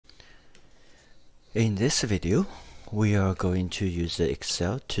In this video, we are going to use the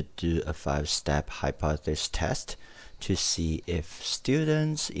Excel to do a 5-step hypothesis test to see if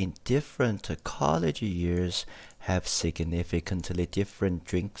students in different college years have significantly different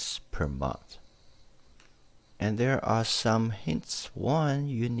drinks per month. And there are some hints. One,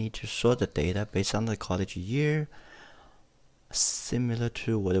 you need to sort the data based on the college year, similar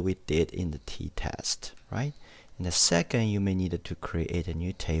to what we did in the t-test, right? And the second, you may need to create a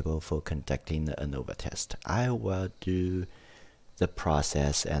new table for conducting the ANOVA test. I will do the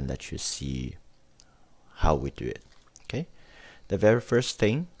process and let you see how we do it. Okay. The very first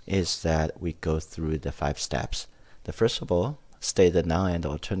thing is that we go through the 5 steps. The first of all, state the null and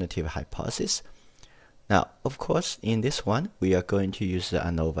alternative hypothesis. Now, of course, in this one, we are going to use the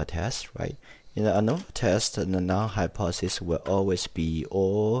ANOVA test, right? In the ANOVA test, the null hypothesis will always be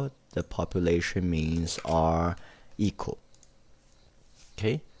all the population means are equal.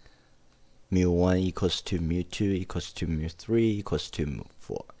 Okay? mu1 equals to mu2 equals to mu3 equals to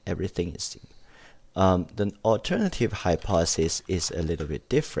mu4. Everything is equal. The alternative hypothesis is a little bit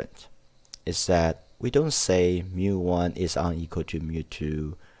different. It's that we don't say mu1 is unequal to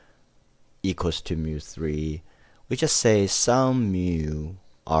mu2 equals to mu3. We just say some mu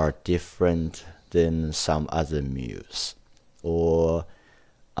are different than some other mu's. Or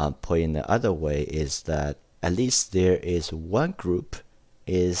put in the other way is that at least there is one group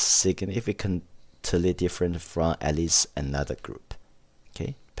is significantly different from at least another group.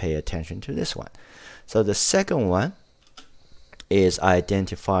 Okay, pay attention to this one. So the second one is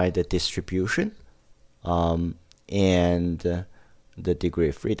identify the distribution and the degree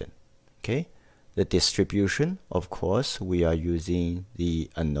of freedom. Okay, the distribution, of course, we are using the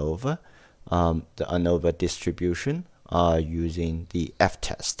ANOVA. The ANOVA distribution are using the F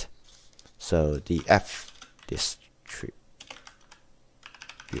test. So the F distribution.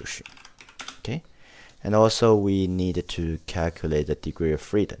 Okay, and also we need to calculate the degree of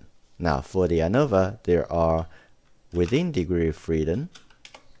freedom. Now for the ANOVA, there are within degree of freedom,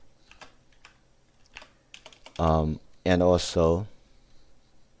 and also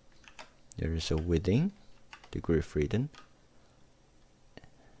there is a within degree of freedom,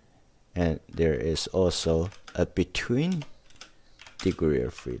 and there is also a between degree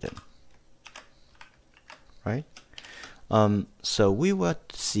of freedom, right? So we will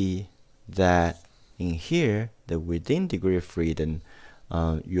see that in here, the within degree of freedom,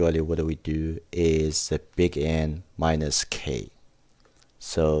 usually what we do is the big N minus K.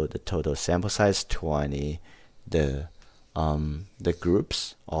 So the total sample size 20. The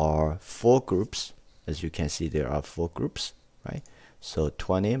groups are 4 groups. As you can see, there are 4 groups, right? So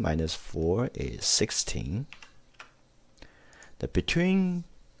 20 minus 4 is 16. The between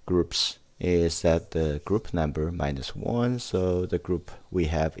groups is that the group number minus 1, so the group we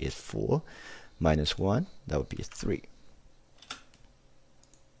have is 4 minus 1, that would be 3.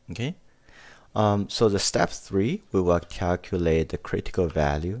 Okay, so the step 3, we will calculate the critical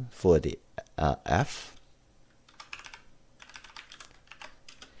value for the F,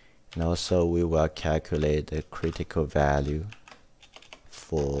 and also we will calculate the critical value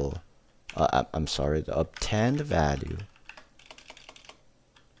for the obtained value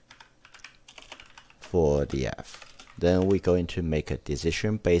for the F. Then we're going to make a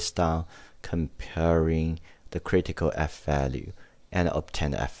decision based on comparing the critical F value and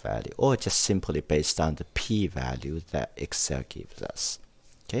obtained F value, or just simply based on the P value that Excel gives us.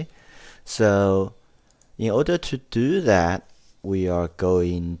 Okay, so in order to do that, we are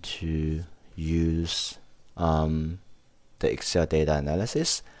going to use the Excel data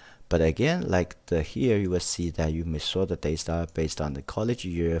analysis. But again, like here, you will see that you may sort the data based on the college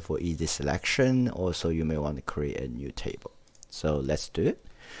year for easy selection. Also, you may want to create a new table. So let's do it.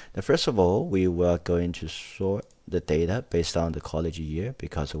 Now, first of all, we were going to sort the data based on the college year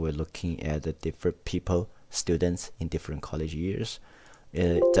because we're looking at the different people, students in different college years.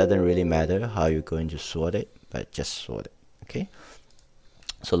 It doesn't really matter how you're going to sort it, but just sort it. Okay.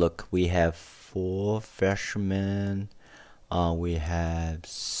 So look, we have 4 freshmen. We have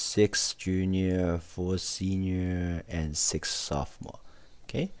 6 junior, 4 senior, and 6 sophomore.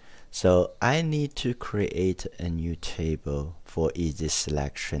 Okay, so I need to create a new table for easy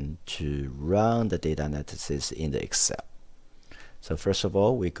selection to run the data analysis in the Excel. So first of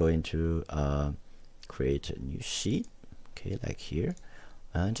all, we're going to create a new sheet. Okay, like here,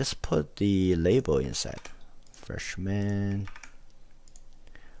 and just put the label inside. Freshman,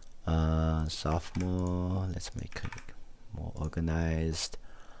 sophomore. Let's make it more organized,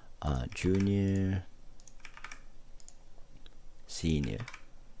 junior, senior.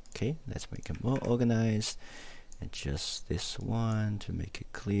 Okay, let's make it more organized. Adjust this one to make it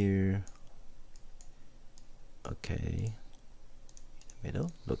clear. Okay,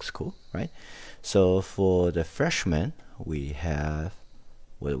 middle looks cool, right? So for the freshmen, we have,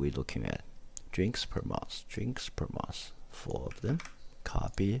 what are we looking at? Drinks per month, 4 of them.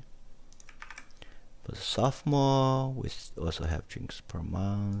 Copy. For the sophomore, we also have drinks per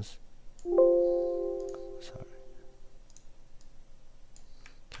month. Sorry.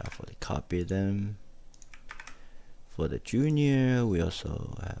 Carefully copy them. For the junior, we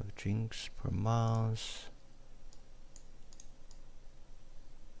also have drinks per month.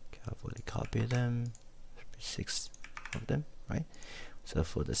 Carefully copy them. 6 of them, right? So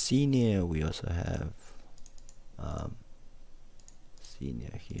for the senior, we also have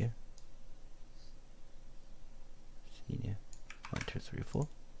senior here. Senior 1, 2, 3, 4,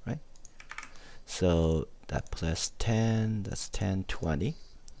 right? So that plus 10, that's 10, 20.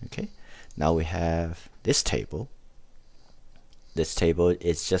 Okay. Now we have this table. This table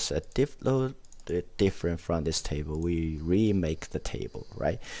is just a little bit different from this table. We remake the table,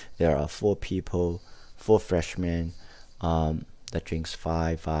 right? There are 4 people, 4 freshmen that drinks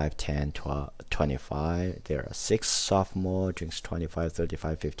 5, 5, 10, 12, 25. There are 6 sophomore drinks 25,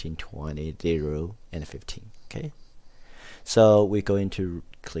 35, 15, 20, 0, and 15. Okay. So we're going to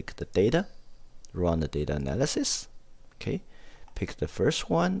click the data, run the data analysis. Okay. Pick the first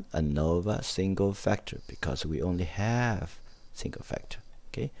one, ANOVA single factor, because we only have single factor.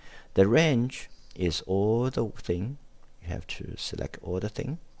 Okay. The range is all the thing. You have to select all the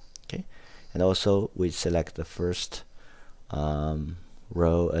thing. Okay. And also we select the first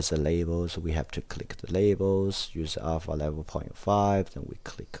row as a label, so we have to click the labels, use alpha level 0.5, then we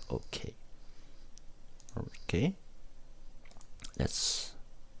click OK. Okay. That's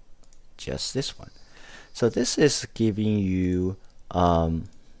just this one. So this is giving you the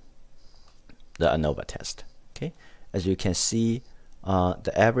ANOVA test. Okay, as you can see,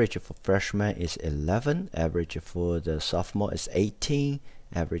 the average for freshman is 11, average for the sophomore is 18,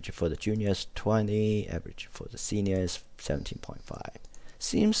 average for the junior is 20, average for the senior is 17.5.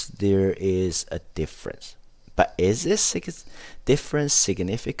 Seems there is a difference, but is this difference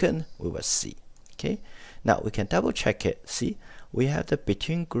significant? We will see. Okay, now we can double check it. See, we have the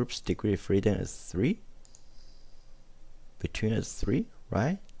between groups degree of freedom is 3. Between is 3,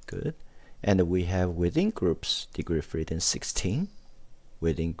 right? Good. And we have within groups degree of freedom 16.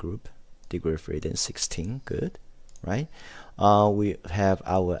 Within group degree of freedom 16. Good, right? We have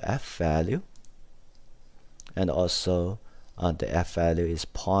our F value, and also the F value is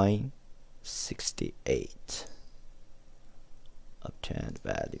 0.68. Obtained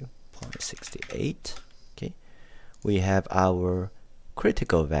value 0.68. Okay, we have our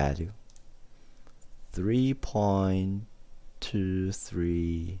critical value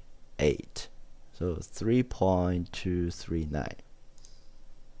 3.238, so 3.239.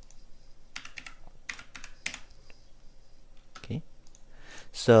 Okay,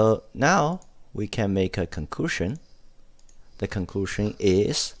 so now we can make a conclusion. The conclusion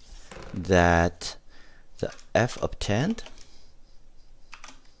is that the F obtained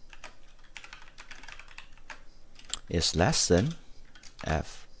is less than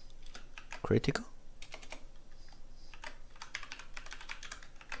F critical.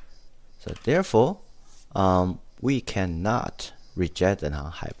 So therefore, we cannot reject the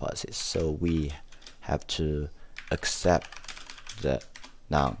null hypothesis. So we have to accept the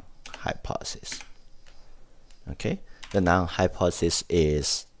null hypothesis. Okay, the null hypothesis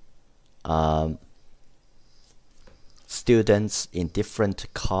is students in different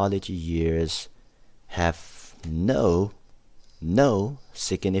college years have no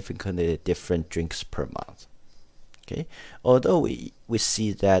significantly different drinks per month. Okay, although we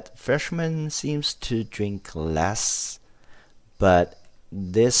see that freshmen seems to drink less, but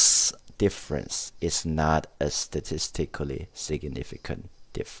this difference is not a statistically significant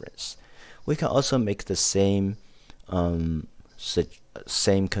difference. We can also make the same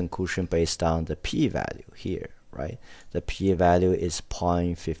conclusion based on the p-value here, right? The p-value is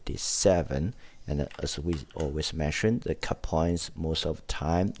 0.57, and as we always mention, the cut points most of the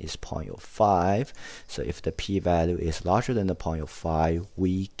time is 0.05. So if the p-value is larger than the 0.05,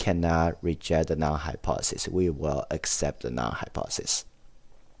 we cannot reject the null hypothesis. We will accept the null hypothesis.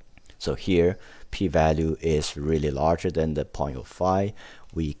 So here, p-value is really larger than the 0.05.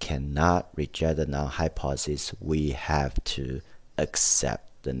 We cannot reject the null hypothesis. We have to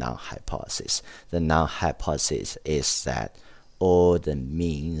accept the null hypothesis. The null hypothesis is that all the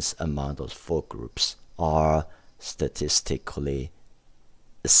means among those 4 groups are statistically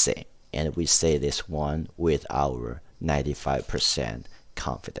the same. And we say this one with our 95%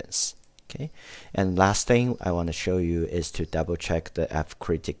 confidence. Okay, and last thing I want to show you is to double check the F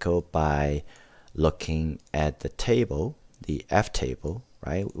critical by looking at the table, the F table,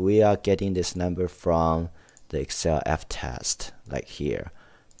 right? We are getting this number from the Excel F test, like here.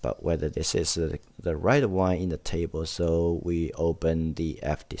 But whether this is the right one in the table, so we open the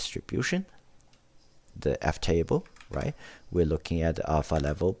F distribution, the F table, right? We're looking at the alpha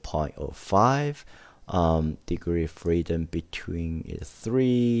level 0.05, degree of freedom between is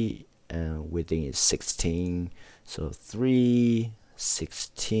 3 and within is 16. So 3,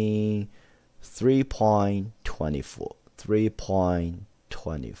 16, 3.24,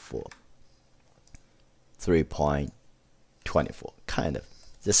 3.24, 3.24, kind of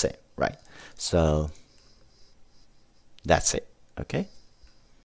the same, right? So that's it, okay?